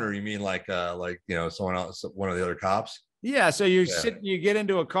partner, you mean like someone else, one of the other cops? Yeah. So you get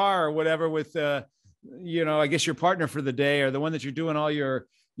into a car or whatever with, I guess your partner for the day or the one that you're doing all your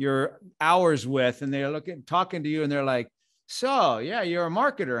hours with, and they're talking to you and they're like, so yeah, you're a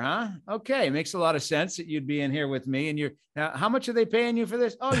marketer, huh? Okay. Makes a lot of sense that you'd be in here with me. And how much are they paying you for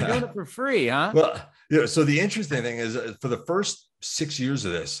this? Oh, you're doing it for free, huh? Well, so the interesting thing is for the first 6 years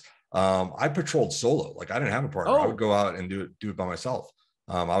of this, I patrolled solo. Like I didn't have a partner. I would go out and do it by myself.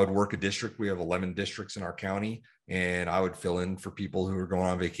 I would work a district. We have 11 districts in our county, and I would fill in for people who are going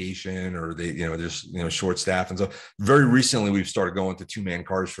on vacation or they, just, short staff. And so very recently we've started going to 2-man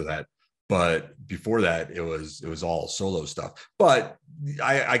cars for that. But before that, it was all solo stuff. But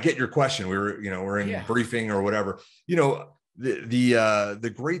I get your question. We're in briefing or whatever.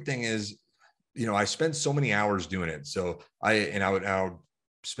 The great thing is, I spend so many hours doing it. So I would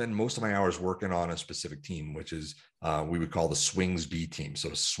spend most of my hours working on a specific team, which is we would call the Swings B team.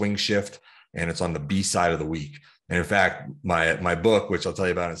 So swing shift, and it's on the B side of the week. And in fact, my book, which I'll tell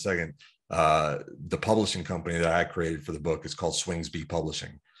you about in a second, the publishing company that I created for the book is called Swings B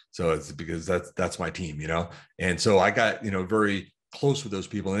Publishing. So it's because that's my team, and so I got, very close with those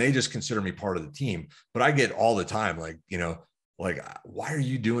people, and they just consider me part of the team. But I get all the time, like, why are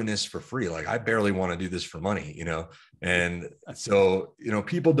you doing this for free? Like, I barely want to do this for money, and so,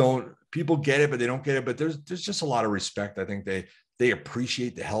 people get it, but they don't get it. But there's just a lot of respect. I think they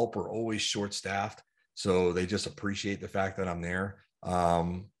appreciate the help. We're always short staffed. So they just appreciate the fact that I'm there.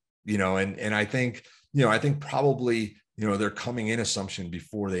 and I think, I think probably, their coming in assumption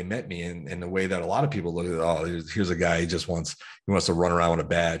before they met me, and the way that a lot of people look at it, oh, here's a guy, he wants to run around with a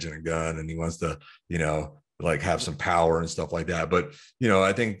badge and a gun, and he wants to, like have some power and stuff like that. But,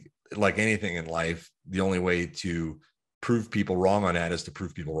 I think like anything in life, the only way to prove people wrong on that is to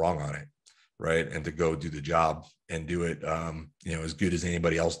prove people wrong on it. Right. And to go do the job and do it, as good as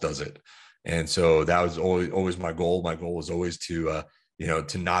anybody else does it. And so that was always my goal. My goal was always to,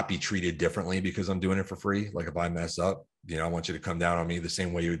 to not be treated differently because I'm doing it for free. Like if I mess up, I want you to come down on me the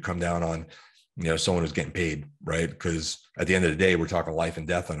same way you would come down on, someone who's getting paid. Right. Because at the end of the day, we're talking life and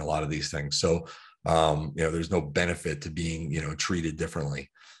death on a lot of these things. So, there's no benefit to being, treated differently.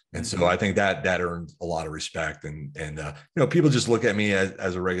 And so I think that earned a lot of respect, and people just look at me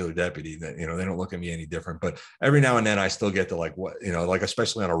as a regular deputy. That they don't look at me any different. But every now and then I still get to like, what, like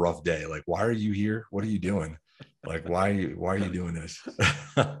especially on a rough day, like, why are you here? What are you doing? Like, why are you doing this?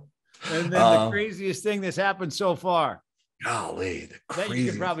 And then the craziest thing that's happened so far. Golly, that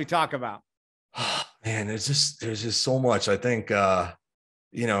you could probably talk about. Man, there's just so much. I think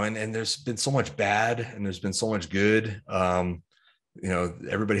and there's been so much bad, and there's been so much good.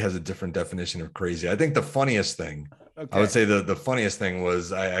 Everybody has a different definition of crazy. I think the funniest thing, I would say the funniest thing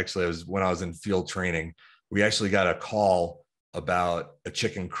was when I was in field training, we actually got a call about a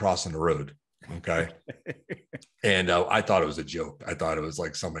chicken crossing the road. Okay. And I thought it was a joke. I thought it was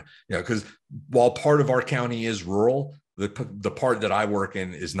like something, because while part of our county is rural, the part that I work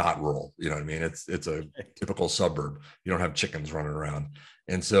in is not rural. You know what I mean? It's a typical suburb. You don't have chickens running around.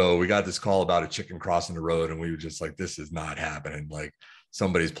 And so we got this call about a chicken crossing the road, and we were just like, this is not happening. Like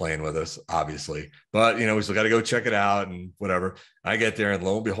somebody's playing with us, obviously, but we still got to go check it out and whatever. I get there, and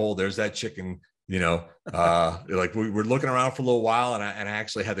lo and behold, there's that chicken, like we were looking around for a little while, and I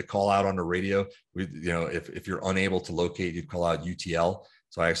actually had to call out on the radio. If you're unable to locate, you'd call out UTL.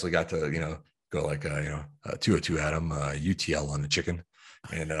 So I actually got to, go like, 202 Adam, UTL on the chicken.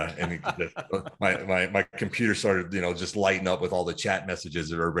 And my computer started, just lighting up with all the chat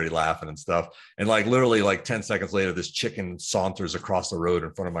messages of everybody laughing and stuff. And like literally like 10 seconds later, this chicken saunters across the road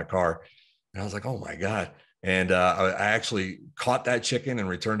in front of my car. And I was like, oh my God. And I actually caught that chicken and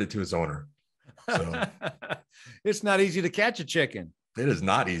returned it to its owner. So it's not easy to catch a chicken. It is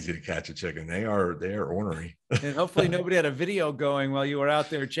not easy to catch a chicken. They are ornery. And hopefully nobody had a video going while you were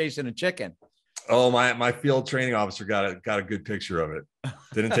out there chasing a chicken. Oh, my field training officer got a good picture of it.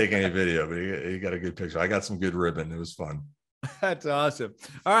 Didn't take any video, but he got a good picture. I got some good ribbon. It was fun. That's awesome.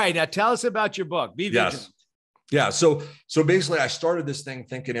 All right. Now tell us about your book. Be Vigilant. Yes. Yeah. So basically I started this thing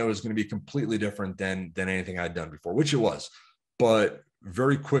thinking it was going to be completely different than anything I'd done before, which it was. But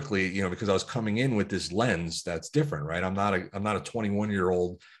very quickly, because I was coming in with this lens that's different, right? I'm not a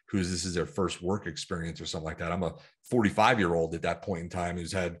 21-year-old this is their first work experience or something like that. I'm a 45-year-old at that point in time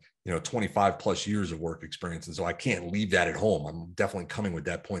who's had, 25 plus years of work experience. And so I can't leave that at home. I'm definitely coming with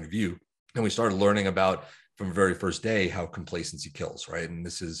that point of view. And we started learning about from the very first day how complacency kills, right? And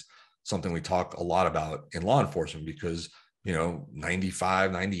this is something we talk a lot about in law enforcement because,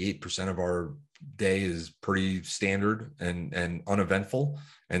 95, 98% of our day is pretty standard and uneventful.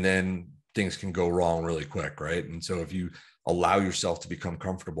 And then things can go wrong really quick, right? And so if you allow yourself to become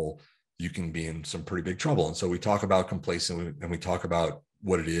comfortable, you can be in some pretty big trouble. And so we talk about complacent and we talk about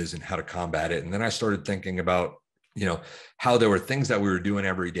what it is and how to combat it. And then I started thinking about, how there were things that we were doing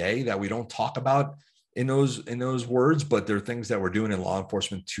every day that we don't talk about in those words, but there are things that we're doing in law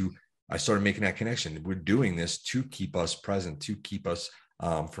enforcement I started making that connection. We're doing this to keep us present, to keep us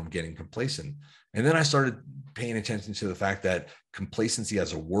from getting complacent. And then I started paying attention to the fact that complacency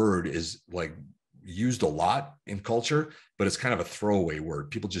as a word is like used a lot in culture, but it's kind of a throwaway word.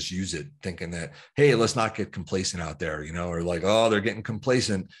 People just use it thinking that, hey, let's not get complacent out there, or like, oh, they're getting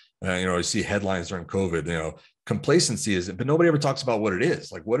complacent. I see headlines during COVID, complacency is, but nobody ever talks about what it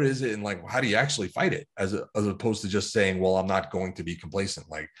is. Like, what is it? And like, how do you actually fight it as opposed to just saying, well, I'm not going to be complacent,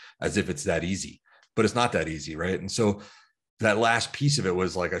 like as if it's that easy, but it's not that easy. Right. And so that last piece of it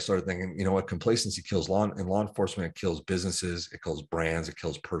was like, I started thinking, what complacency kills in law enforcement, it kills businesses, it kills brands, it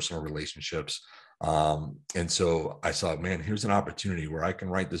kills personal relationships. And so I saw, man, here's an opportunity where I can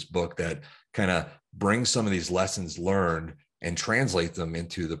write this book that kind of brings some of these lessons learned and translate them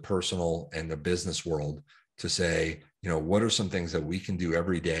into the personal and the business world to say, what are some things that we can do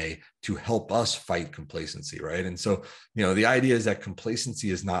every day to help us fight complacency, right? And so, the idea is that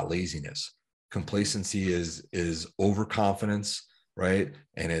complacency is not laziness. Complacency is overconfidence, right?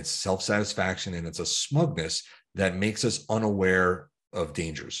 And it's self-satisfaction, and it's a smugness that makes us unaware of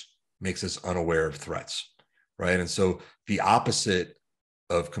dangers, makes us unaware of threats, right? And so the opposite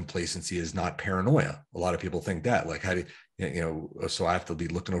of complacency is not paranoia. A lot of people think that, like, how do so I have to be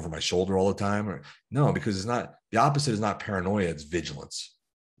looking over my shoulder all the time? Or no, because it's not, the opposite is not paranoia, it's vigilance,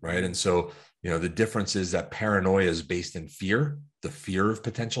 right? And so, the difference is that paranoia is based in fear, the fear of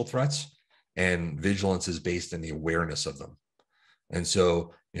potential threats, and vigilance is based in the awareness of them. And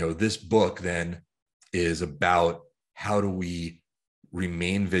so, this book then is about how do we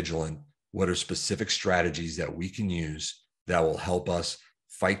remain vigilant? What are specific strategies that we can use that will help us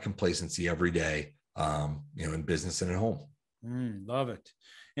fight complacency every day, in business and at home? Love it.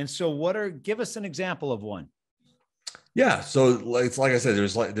 And so give us an example of one. Yeah. So it's like I said,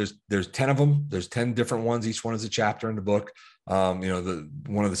 there's 10 of them. There's 10 different ones. Each one is a chapter in the book. One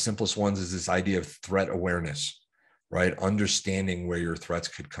of the simplest ones is this idea of threat awareness, right? Understanding where your threats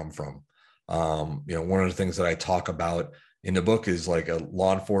could come from. One of the things that I talk about in the book is like a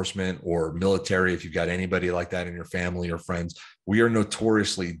law enforcement or military. If you've got anybody like that in your family or friends, we are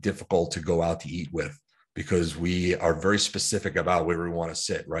notoriously difficult to go out to eat with because we are very specific about where we want to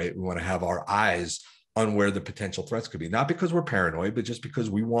sit, right? We want to have our eyes on where the potential threats could be, not because we're paranoid, but just because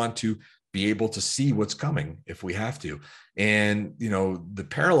we want to be able to see what's coming if we have to. And, the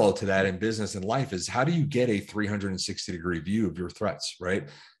parallel to that in business and life is, how do you get a 360-degree view of your threats, right?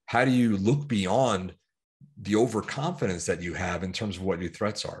 How do you look beyond the overconfidence that you have in terms of what your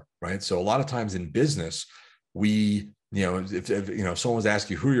threats are, right? So a lot of times in business, if someone's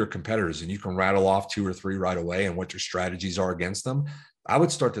asking you who are your competitors and you can rattle off 2 or 3 right away and what your strategies are against them, I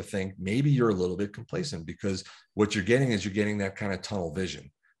would start to think maybe you're a little bit complacent, because what you're getting is you're getting that kind of tunnel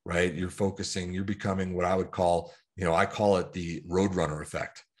vision, right? You're becoming what I would call, I call it the roadrunner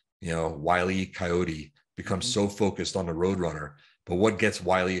effect. Wile E. Coyote becomes so focused on the roadrunner, but what gets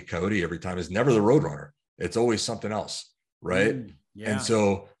Wile E. Coyote every time is never the roadrunner. It's always something else, right? Yeah. And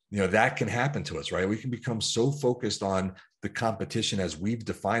so, that can happen to us, right? We can become so focused on the competition as we've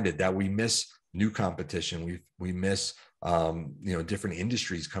defined it that we miss new competition. We miss, different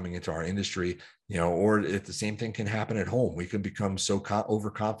industries coming into our industry, or if the same thing can happen at home. We can become so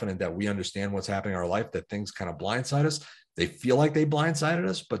overconfident that we understand what's happening in our life that things kind of blindside us. They feel like they blindsided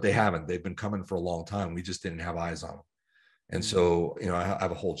us, but they haven't. They've been coming for a long time. We just didn't have eyes on them. And so, I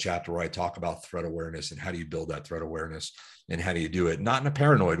have a whole chapter where I talk about threat awareness and how do you build that threat awareness and how do you do it, not in a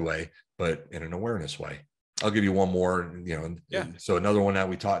paranoid way, but in an awareness way. I'll give you one more, So another one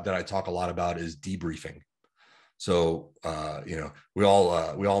that I talk a lot about is debriefing. So, we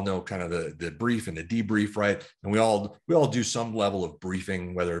all know kind of the brief and the debrief, right? And we all do some level of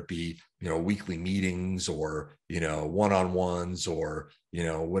briefing, whether it be, weekly meetings or, one-on-ones or,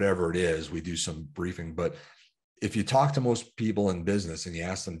 whatever it is, we do some briefing. But if you talk to most people in business and you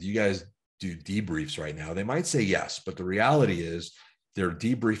ask them, do you guys do debriefs right now? They might say yes, but the reality is they're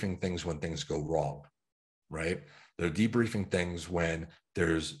debriefing things when things go wrong, right? They're debriefing things when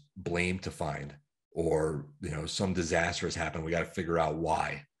there's blame to find, or, some disaster has happened. We got to figure out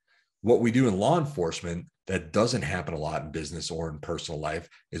why. What we do in law enforcement that doesn't happen a lot in business or in personal life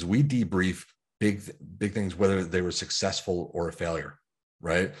is we debrief big things, whether they were successful or a failure.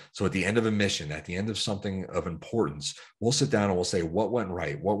 Right. So at the end of a mission, at the end of something of importance, we'll sit down and we'll say, what went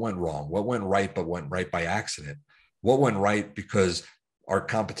right? What went wrong? What went right, but went right by accident? What went right because our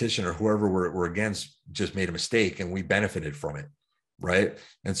competition or whoever we're against just made a mistake and we benefited from it. Right.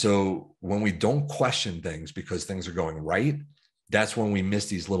 And so when we don't question things because things are going right, that's when we miss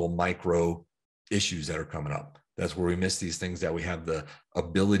these little micro issues that are coming up. That's where we miss these things that we have the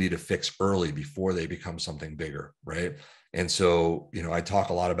ability to fix early before they become something bigger. Right. And so, I talk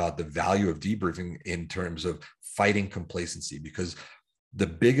a lot about the value of debriefing in terms of fighting complacency, because the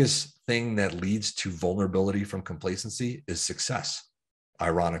biggest thing that leads to vulnerability from complacency is success,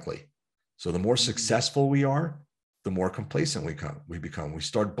 ironically. So the more successful we are, the more complacent we become. We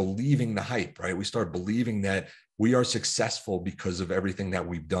start believing the hype, right? We start believing that we are successful because of everything that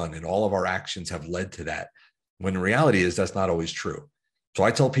we've done and all of our actions have led to that. When the reality is that's not always true. So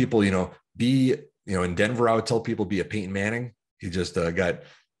I tell people, in Denver, I would tell people be a Peyton Manning. He just got,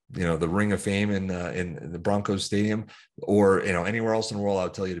 the ring of fame in the Broncos stadium, or, anywhere else in the world, I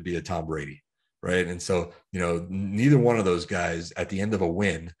would tell you to be a Tom Brady. Right. And so, neither one of those guys at the end of a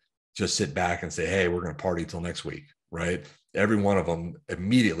win just sit back and say, hey, we're going to party till next week. Right. Every one of them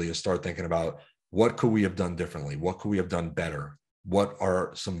immediately start thinking about what could we have done differently? What could we have done better? What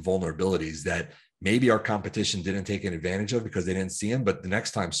are some vulnerabilities that maybe our competition didn't take advantage of because they didn't see them, but the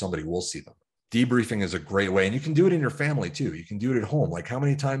next time somebody will see them. Debriefing is a great way. And you can do it in your family too. You can do it at home. Like how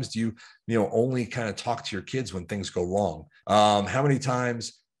many times do you, only kind of talk to your kids when things go wrong? How many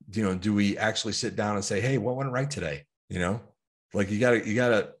times, do we actually sit down and say, hey, what went right today? Like you got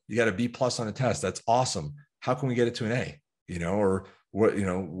a B+ on a test. That's awesome. How can we get it to an A? Or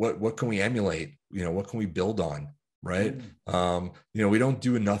what can we emulate? What can we build on? right? We don't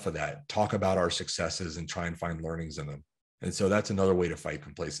do enough of that. Talk about our successes and try and find learnings in them. And so that's another way to fight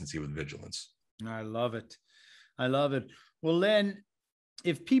complacency with vigilance. I love it. I love it. Well, Len,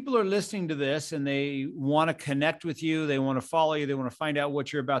 if people are listening to this and they want to connect with you, they want to follow you, they want to find out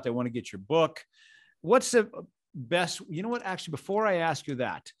what you're about, they want to get your book, what's the best, you know what, actually, before I ask you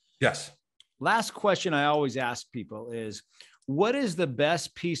that. Yes. Last question I always ask people is, what is the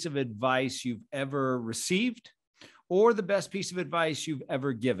best piece of advice you've ever received or the best piece of advice you've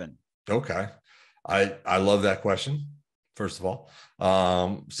ever given? Okay. I love that question. First of all.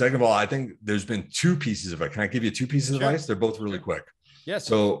 Second of all, I think there's been two pieces of it. Can I give you two pieces of advice? They're both really quick. Yes.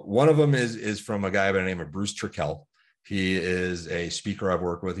 So one of them is from a guy by the name of Bruce Trickell. He is a speaker I've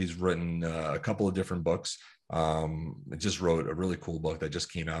worked with. He's written a couple of different books. Just wrote a really cool book that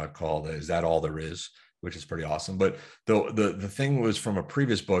just came out called Is That All There Is, which is pretty awesome. But the thing was from a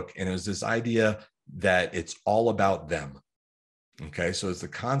previous book, and it was this idea that it's all about them. Okay. So it's the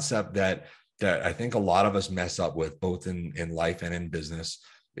concept that I think a lot of us mess up with, both in life and in business,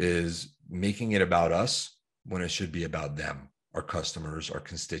 is making it about us when it should be about them, our customers, our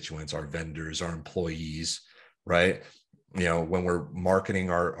constituents, our vendors, our employees, right? When we're marketing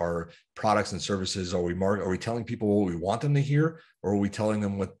our products and services, are we telling people what we want them to hear, or are we telling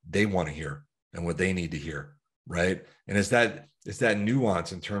them what they want to hear and what they need to hear, right? And it's that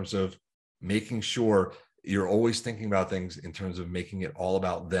nuance in terms of making sure you're always thinking about things in terms of making it all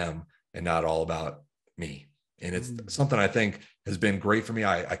about them and not all about me. And it's something I think has been great for me.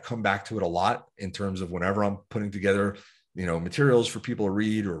 I come back to it a lot in terms of whenever I'm putting together, materials for people to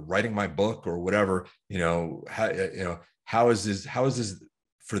read or writing my book or whatever, how is this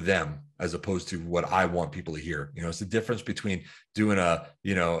for them as opposed to what I want people to hear? It's the difference between doing a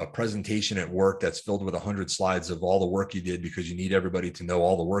presentation at work that's filled with 100 slides of all the work you did because you need everybody to know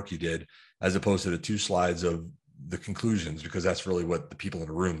all the work you did, as opposed to the 2 slides of the conclusions, because that's really what the people in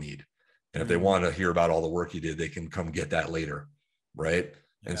the room need. And if they want to hear about all the work you did, they can come get that later. Right.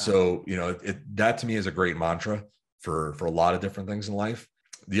 Yeah. And so, that to me is a great mantra for a lot of different things in life.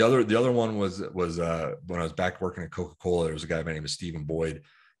 The other one was when I was back working at Coca-Cola, there was a guy by the name of Stephen Boyd.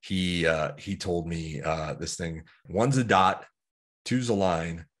 He told me this thing: 1's a dot, 2's a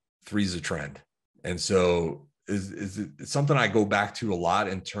line, 3's a trend. And so it's something I go back to a lot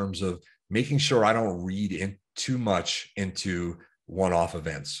in terms of making sure I don't read in too much into one-off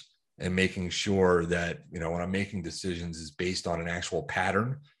events, and making sure that, when I'm making decisions is based on an actual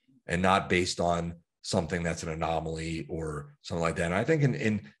pattern and not based on something that's an anomaly or something like that. And I think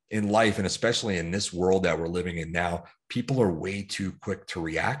in life, and especially in this world that we're living in now, people are way too quick to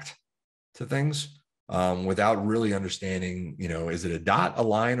react to things without really understanding, is it a dot, a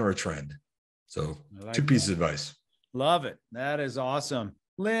line, or a trend? So like 2 pieces of advice. Love it. That is awesome.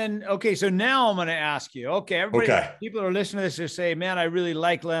 Len, okay, so now I'm going to ask you, everybody, people are listening to this, they say, man, I really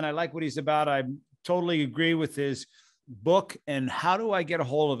like Len. I like what he's about. I totally agree with his book. And how do I get a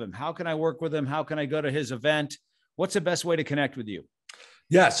hold of him? How can I work with him? How can I go to his event? What's the best way to connect with you?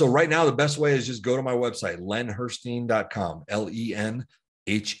 Yeah. So right now, the best way is just go to my website, lenherstein.com,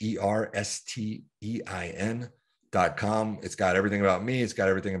 lenherstein.com. It's got everything about me. It's got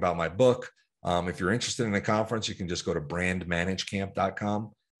everything about my book. If you're interested in the conference, you can just go to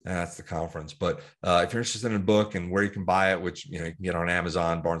brandmanagecamp.com. And that's the conference. But if you're interested in a book and where you can buy it, which you can get on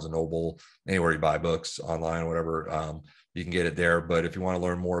Amazon, Barnes and Noble, anywhere you buy books online, whatever, you can get it there. But if you want to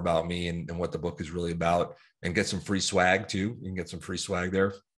learn more about me and what the book is really about and get some free swag too, you can get some free swag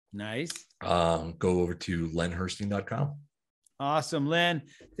there. Nice. Go over to lenherstein.com. Awesome, Len.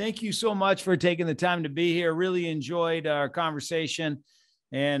 Thank you so much for taking the time to be here. Really enjoyed our conversation.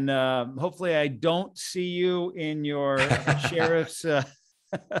 And hopefully I don't see you in your sheriff's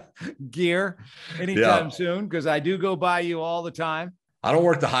gear anytime soon, because I do go by you all the time. I don't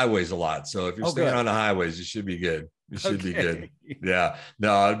work the highways a lot. So if you're staying on the highways, you should be good. You should be good. Yeah.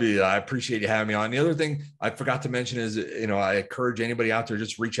 No, I appreciate you having me on. The other thing I forgot to mention is, I encourage anybody out there,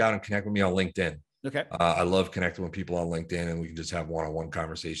 just reach out and connect with me on LinkedIn. Okay. I love connecting with people on LinkedIn, and we can just have one-on-one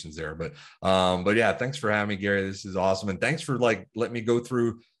conversations there. But yeah, thanks for having me, Gary. This is awesome. And thanks for letting me go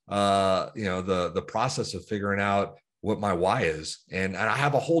through, the process of figuring out what my why is. And I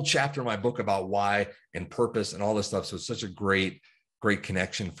have a whole chapter in my book about why and purpose and all this stuff. So it's such a great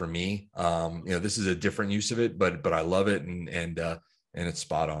connection for me. This is a different use of it, but I love it. And it's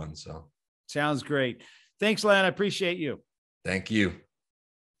spot on. So sounds great. Thanks, Len. I appreciate you. Thank you.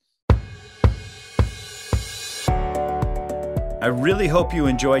 I really hope you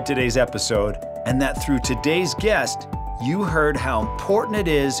enjoyed today's episode, and that through today's guest, you heard how important it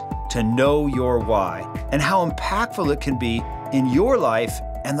is to know your why and how impactful it can be in your life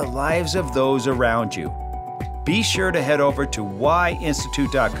and the lives of those around you. Be sure to head over to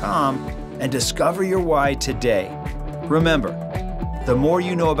whyinstitute.com and discover your why today. Remember, the more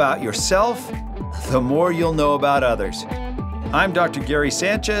you know about yourself, the more you'll know about others. I'm Dr. Gary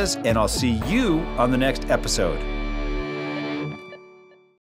Sanchez, and I'll see you on the next episode.